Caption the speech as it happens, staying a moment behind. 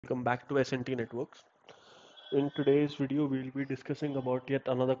Welcome back to SnT-Networks. In today's video, we'll be discussing about yet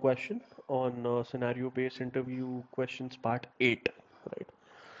another question on scenario-based interview questions part 8, right?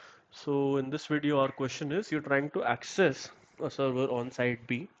 So in this video, our question is you're trying to access a server on site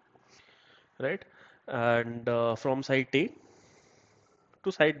B, right? And from site A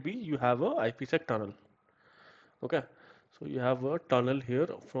to site B, you have a IPSec tunnel, okay? So you have a tunnel here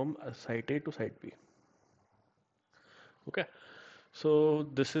from site A to site B, okay? So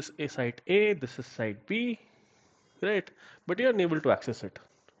this is a site A, this is site B, right? But you're unable to access it.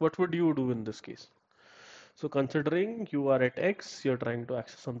 What would you do in this case? So considering you are at X, you're trying to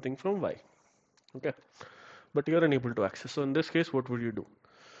access something from Y, okay? But you're unable to access. So in this case, what would you do?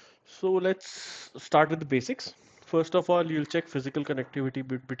 So let's start with the basics. First of all, you'll check physical connectivity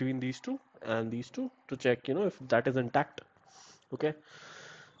between these two and these two to check, if that is intact, okay?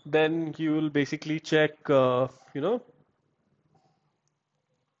 Then you will basically check,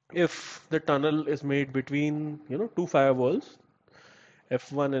 if the tunnel is made between, two firewalls,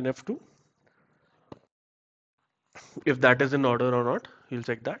 F1 and F2, if that is in order or not, you'll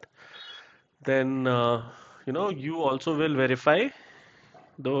check that. Then you also will verify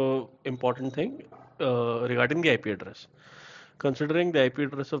the important thing regarding the IP address. Considering the IP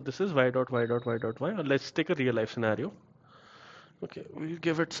address of this is y.y.y.y, let's take a real life scenario. Okay, we'll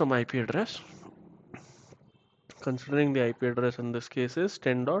give it some IP address. Considering the IP address in this case is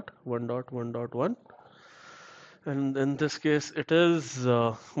 10.1.1.1, and in this case it is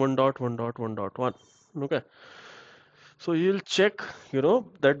 1.1.1.1. Okay, so you'll check,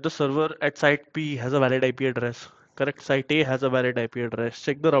 that the server at site P has a valid IP address. Correct. Site A has a valid IP address.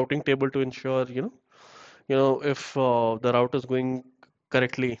 Check the routing table to ensure, if the route is going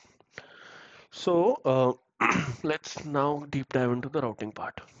correctly. So let's now deep dive into the routing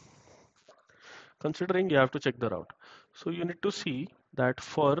part. Considering you have to check the route. So you need to see that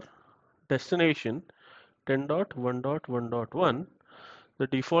for destination 10.1.1.1, the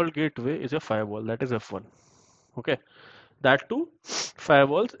default gateway is a firewall, that is F1. Okay. That too,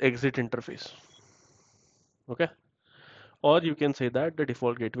 firewall's exit interface. Okay. Or you can say that the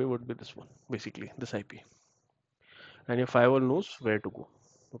default gateway would be this one, basically this IP. And your firewall knows where to go.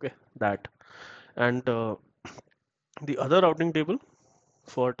 Okay, that. And the other routing table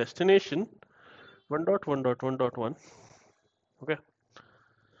for destination 1.1.1.1. Okay,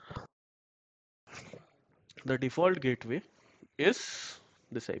 the default gateway is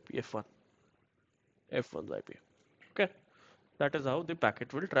this IP F1, F1's IP. Okay, that is how the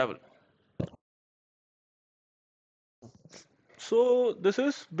packet will travel. So this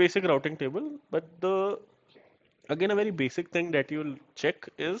is basic routing table, but the again a very basic thing that you'll check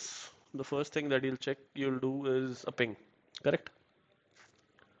is the first thing that you'll do is a ping. Correct?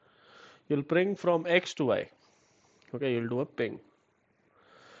 You'll ping from X to Y. Okay, you'll do a ping.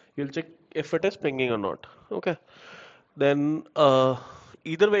 You'll check if it is pinging or not. Okay, then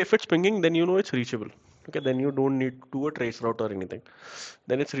either way, if it's pinging, then you know it's reachable. Okay, then you don't need to do a trace route or anything.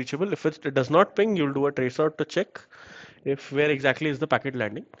 Then it's reachable. If it does not ping, you'll do a trace route to check if where exactly is the packet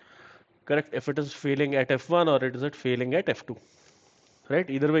landing. Correct. If it is failing at F1 or it is it failing at F2. Right.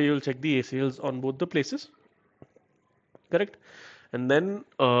 Either way, you'll check the ACLs on both the places. Correct. And then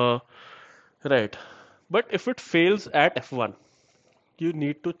right. But if it fails at F1, you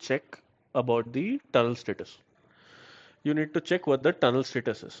need to check about the tunnel status. You need to check what the tunnel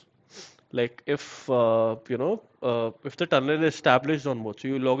status is. Like if if the tunnel is established on both, so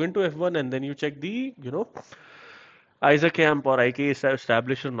you log into F1 and then you check the ISACAMP or IK is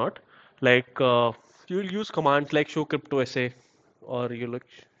established or not. Like you'll use commands like show crypto SA or you like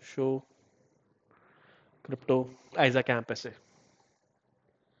show crypto ISACAMP SA.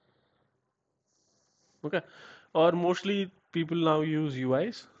 Okay, or mostly people now use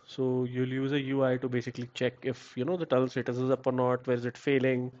UIs. So you'll use a UI to basically check if the tunnel status is up or not, where is it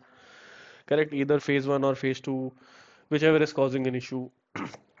failing. Correct, either phase 1 or phase 2, whichever is causing an issue.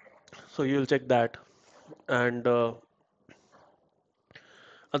 So you'll check that. And other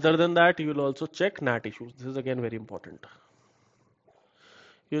than that, you'll also check NAT issues. This is again very important.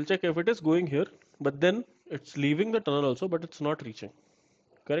 You'll check if it is going here, but then it's leaving the tunnel also, but it's not reaching.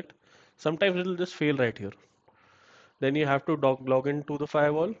 Correct? Sometimes it'll just fail right here. Then you have to log into the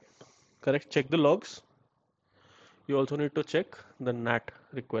firewall. Correct? Check the logs. You also need to check the NAT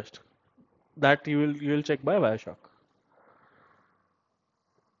request. That you will check by Wireshark.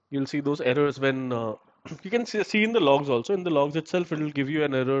 You'll see those errors when you can see in the logs also. In the logs itself, it will give you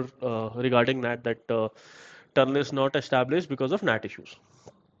an error regarding that tunnel is not established because of NAT issues.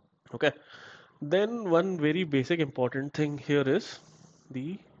 Okay. Then one very basic important thing here is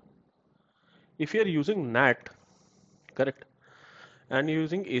the if you are using NAT, correct, and you're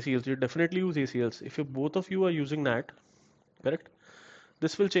using ACLs, you definitely use ACLs. If you both of you are using NAT, correct,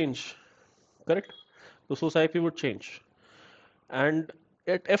 this will change, correct? The source IP would change. And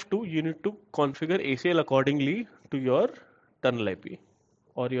at F2, you need to configure ACL accordingly to your tunnel IP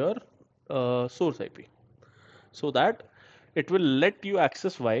or your source IP, so that it will let you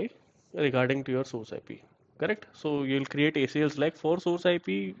access Y regarding to your source IP. Correct? So you'll create ACLs like for source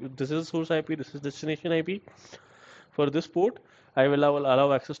IP, this is source IP, this is destination IP. For this port, I will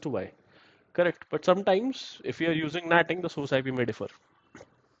allow access to Y. Correct. But sometimes if you are using NATing, the source IP may differ.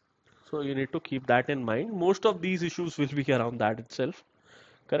 So you need to keep that in mind. Most of these issues will be around that itself.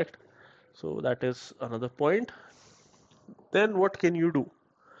 Correct. So that is another point. Then what can you do?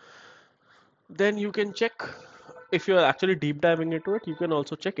 Then you can check, if you are actually deep diving into it, you can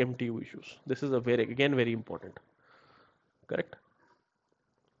also check MTU issues. This is a very, again, very important. Correct.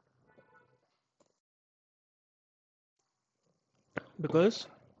 Because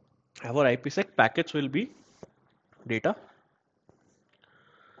our IPsec packets will be data.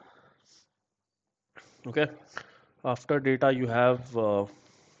 Okay. After data, you have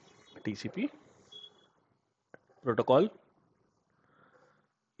TCP, protocol,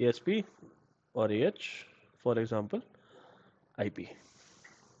 ASP or AH, for example, IP.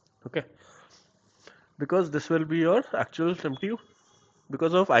 Okay. Because this will be your actual MTU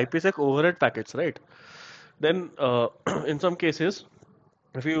because of IPsec overhead packets, right? Then in some cases,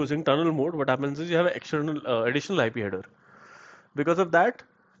 if you're using tunnel mode, what happens is you have an external additional IP header. Because of that,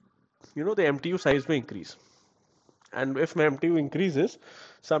 the MTU size may increase. And if my MTU increases,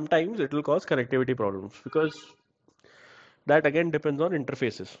 sometimes it will cause connectivity problems because that again depends on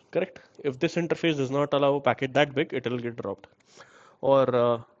interfaces, correct? If this interface does not allow a packet that big, it will get dropped.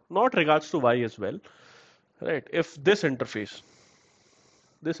 Or not regards to Y as well, right? If this interface,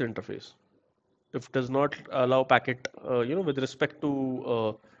 if does not allow packet, with respect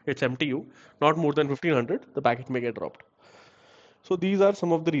to its MTU, not more than 1500, the packet may get dropped. So these are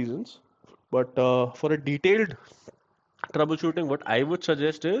some of the reasons. But for a detailed troubleshooting, what I would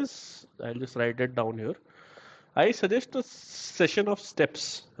suggest is, I'll just write it down here. I suggest a session of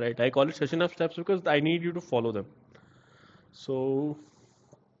steps, right? I call it session of steps because I need you to follow them. So,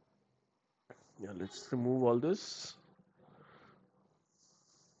 yeah, let's remove all this.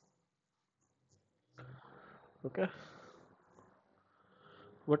 Okay.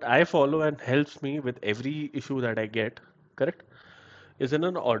 What I follow and helps me with every issue that I get, correct, is in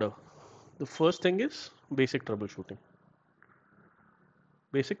an order. The first thing is basic troubleshooting,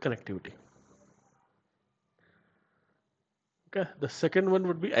 basic connectivity. Okay. The second one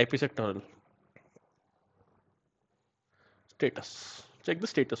would be IPsec tunnel status. Check the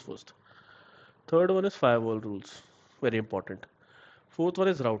status first. Third one is firewall rules. Very important. Fourth one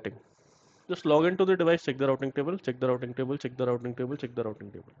is routing. Just log into the device, check the routing table, check the routing table, check the routing table, check the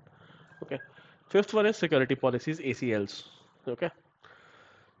routing table. Okay. Fifth one is security policies, ACLs. Okay.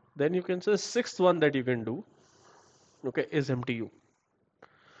 Then you can say sixth one that you can do, okay, is MTU.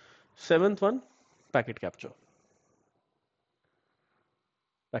 Seventh one, packet capture.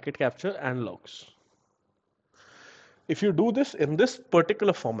 Packet capture and logs. If you do this in this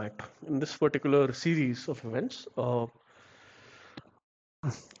particular format, in this particular series of events, 99%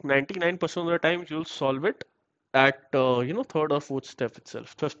 of the time you'll solve it at third or fourth step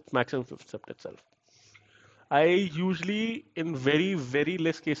itself, fifth maximum fifth step itself. I usually, in very, very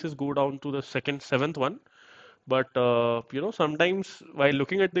less cases, go down to the second, seventh one. But sometimes while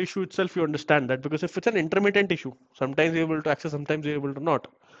looking at the issue itself, you understand that because if it's an intermittent issue, sometimes you're able to access, sometimes you're able to not.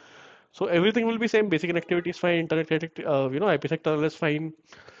 So everything will be same. Basic connectivity is fine. Internet IPsec tunnel is fine.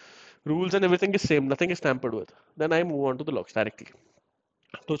 Rules and everything is same. Nothing is tampered with. Then I move on to the logs directly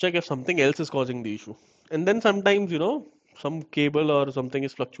to check if something else is causing the issue. And then sometimes some cable or something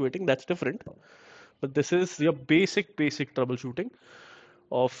is fluctuating. That's different. But this is your basic troubleshooting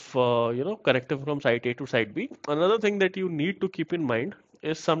of connecting from site A to site B. Another thing that you need to keep in mind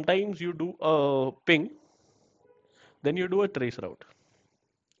is sometimes you do a ping, then you do a trace route.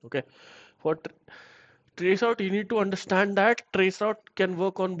 Okay, for trace route you need to understand that trace route can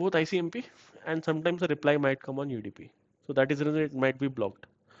work on both ICMP and sometimes a reply might come on UDP. So that is the reason it might be blocked.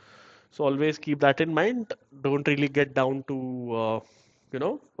 So always keep that in mind. Don't really get down to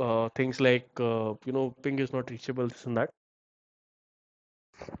things like ping is not reachable, this and that.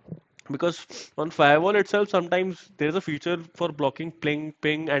 Because on firewall itself sometimes there is a feature for blocking ping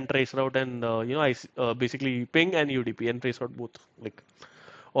and traceroute and basically ping and UDP and traceroute both, like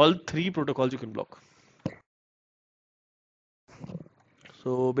all three protocols you can block.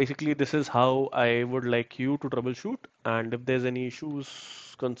 So basically, this is how I would like you to troubleshoot. And if there's any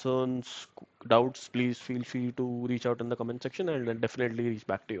issues, concerns, doubts, please feel free to reach out in the comment section and I'll definitely reach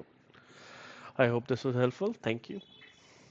back to you. I hope this was helpful. Thank you.